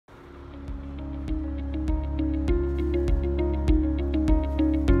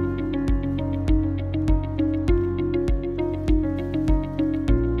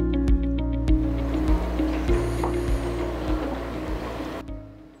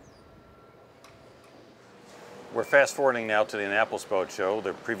We're fast forwarding now to the Annapolis Boat Show.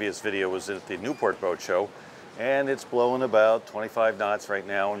 The previous video was at the Newport Boat Show, and it's blowing about 25 knots right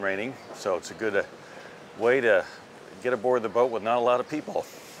now and raining, so it's a good way to get aboard the boat with not a lot of people.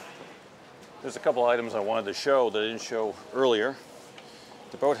 There's a couple items I wanted to show that I didn't show earlier.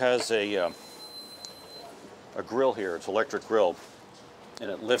 The boat has a grill here. It's an electric grill, and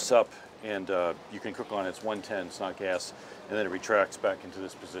it lifts up, and you can cook on it. It's 110, it's not gas, and then it retracts back into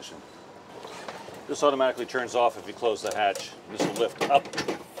this position. This automatically turns off if you close the hatch. This will lift up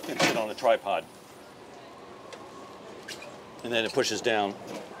and sit on a tripod. And then it pushes down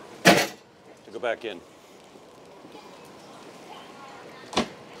to go back in.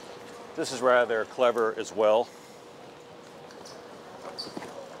 This is rather clever as well.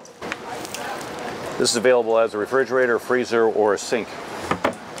 This is available as a refrigerator, freezer, or a sink.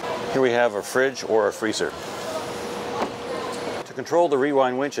 Here we have a fridge or a freezer. To control the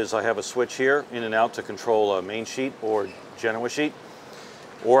rewind winches, I have a switch here, in and out, to control a main sheet or Jeanneau sheet.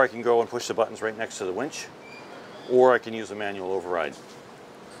 Or I can go and push the buttons right next to the winch, or I can use a manual override.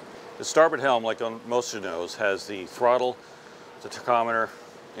 The starboard helm, like on most Jeanneaus, has the throttle, the tachometer,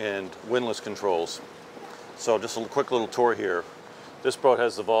 and windlass controls. So just a quick little tour here. This boat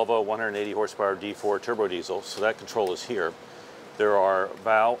has the Volvo 180 horsepower D4 turbo diesel, so that control is here. There are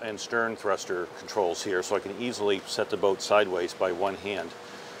bow and stern thruster controls here, so I can easily set the boat sideways by one hand.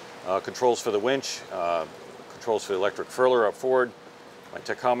 Controls for the winch, controls for the electric furler up forward, my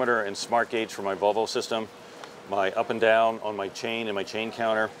tachometer and smart gauge for my Volvo system, my up and down on my chain and my chain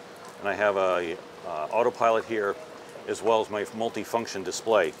counter, and I have a autopilot here, as well as my multi-function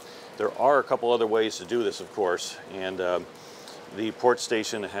display. There are a couple other ways to do this, of course, and the port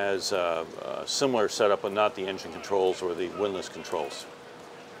station has a similar setup, but not the engine controls or the windlass controls.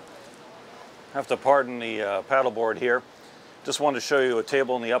 I have to pardon the paddleboard here. Just wanted to show you a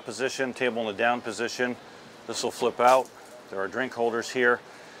table in the up position, table in the down position. This will flip out. There are drink holders here.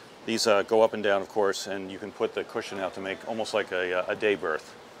 These go up and down, of course, and you can put the cushion out to make almost like a day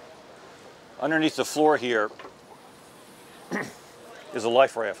berth. Underneath the floor here is a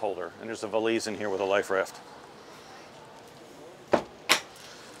life raft holder, and there's a valise in here with a life raft.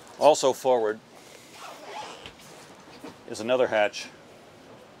 Also forward is another hatch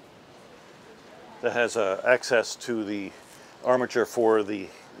that has access to the armature for the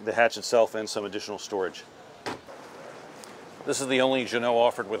hatch itself and some additional storage. This is the only Jeanneau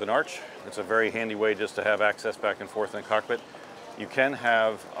offered with an arch. It's a very handy way just to have access back and forth in the cockpit. You can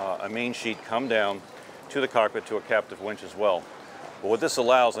have a main sheet come down to the cockpit to a captive winch as well. But what this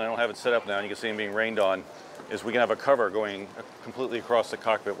allows, and I don't have it set up now, and you can see it being rained on, is we can have a cover going completely across the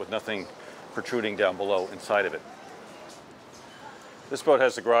cockpit with nothing protruding down below inside of it. This boat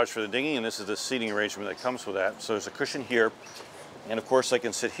has the garage for the dinghy, and this is the seating arrangement that comes with that. So there's a cushion here, and of course I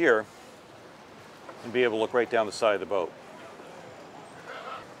can sit here and be able to look right down the side of the boat.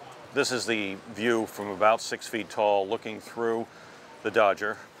 This is the view from about 6 feet tall looking through the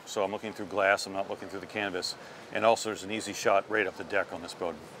Dodger. So I'm looking through glass, I'm not looking through the canvas. And also there's an easy shot right up the deck on this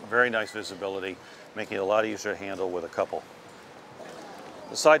boat. Very nice visibility, making it a lot easier to handle with a couple.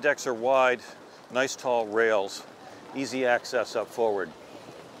 The side decks are wide, nice tall rails, easy access up forward.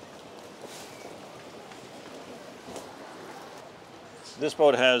 This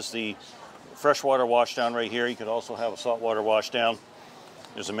boat has the freshwater washdown right here. You could also have a saltwater washdown.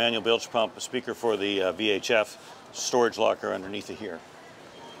 There's a manual bilge pump, a speaker for the VHF, storage locker underneath it here.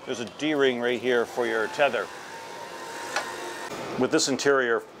 There's a D-ring right here for your tether. With this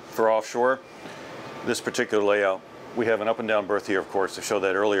interior for offshore, this particular layout, we have an up and down berth here, of course, I showed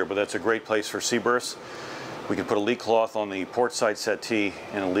that earlier, but that's a great place for sea berths. We can put a leak cloth on the port side settee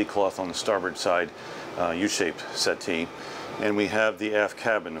and a leak cloth on the starboard side U-shaped settee. And we have the aft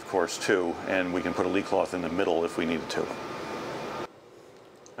cabin, of course, too, and we can put a leak cloth in the middle if we needed to.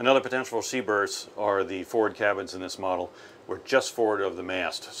 Another potential for sea berths are the forward cabins in this model. We're just forward of the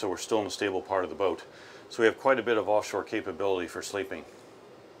mast, so we're still in a stable part of the boat. So we have quite a bit of offshore capability for sleeping.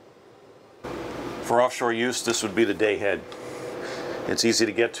 For offshore use, this would be the day head. It's easy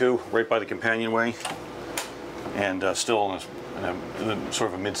to get to, right by the companionway, and still in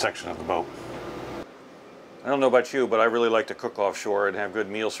sort of a midsection of the boat. I don't know about you, but I really like to cook offshore and have good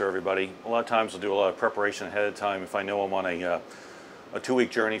meals for everybody. A lot of times I'll do a lot of preparation ahead of time. If I know I'm on a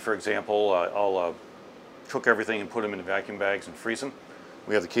 2-week journey, for example, I'll cook everything and put them in vacuum bags and freeze them.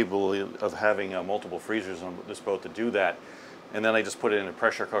 We have the capability of having multiple freezers on this boat to do that. And then I just put it in a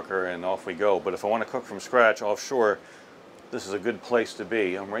pressure cooker and off we go. But if I want to cook from scratch offshore, this is a good place to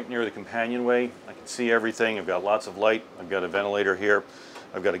be. I'm right near the companionway. I can see everything. I've got lots of light. I've got a ventilator here.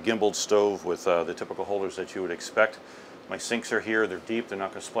 I've got a gimbaled stove with the typical holders that you would expect. My sinks are here. They're deep. They're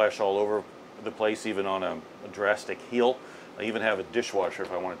not going to splash all over the place, even on a drastic heel. I even have a dishwasher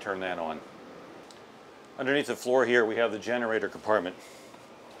if I want to turn that on. Underneath the floor here we have the generator compartment.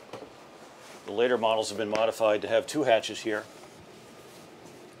 The later models have been modified to have 2 hatches here.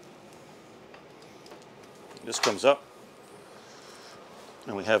 This comes up,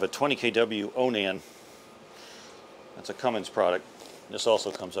 and we have a 20 kW Onan. That's a Cummins product. This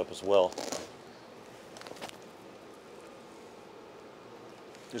also comes up as well.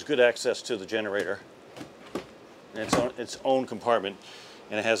 There's good access to the generator. And it's on its own compartment,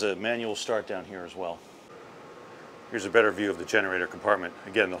 and it has a manual start down here as well. Here's a better view of the generator compartment.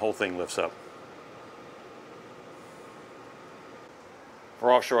 Again, the whole thing lifts up.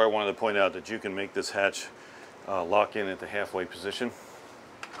 For offshore, I wanted to point out that you can make this hatch lock in at the halfway position.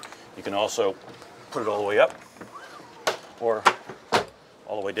 You can also put it all the way up or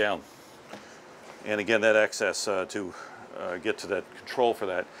all the way down. And again, that access to get to that control for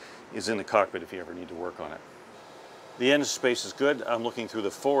that is in the cockpit if you ever need to work on it. The engine space is good. I'm looking through the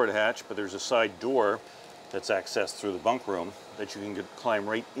forward hatch, but there's a side door that's accessed through the bunk room that you can climb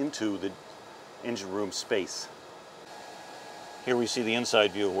right into the engine room space. Here we see the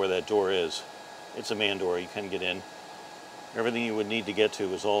inside view of where that door is. It's a man door, you can get in. Everything you would need to get to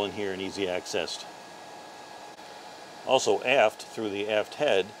is all in here and easy accessed. Also aft, through the aft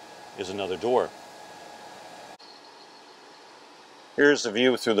head, is another door. Here's the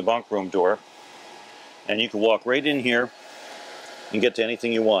view through the bunk room door. And you can walk right in here and get to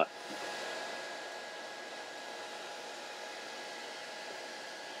anything you want.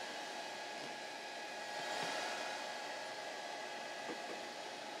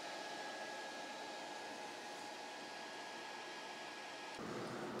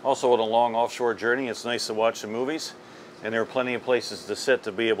 Also, on a long offshore journey, it's nice to watch some movies, and there are plenty of places to sit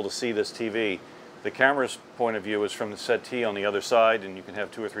to be able to see this TV. The camera's point of view is from the settee on the other side, and you can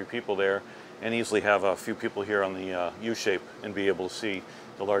have 2 or 3 people there and easily have a few people here on the U-shape and be able to see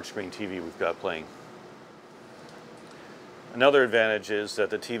the large screen TV we've got playing. Another advantage is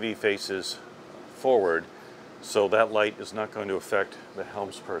that the TV faces forward, so that light is not going to affect the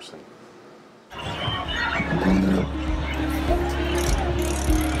helmsperson.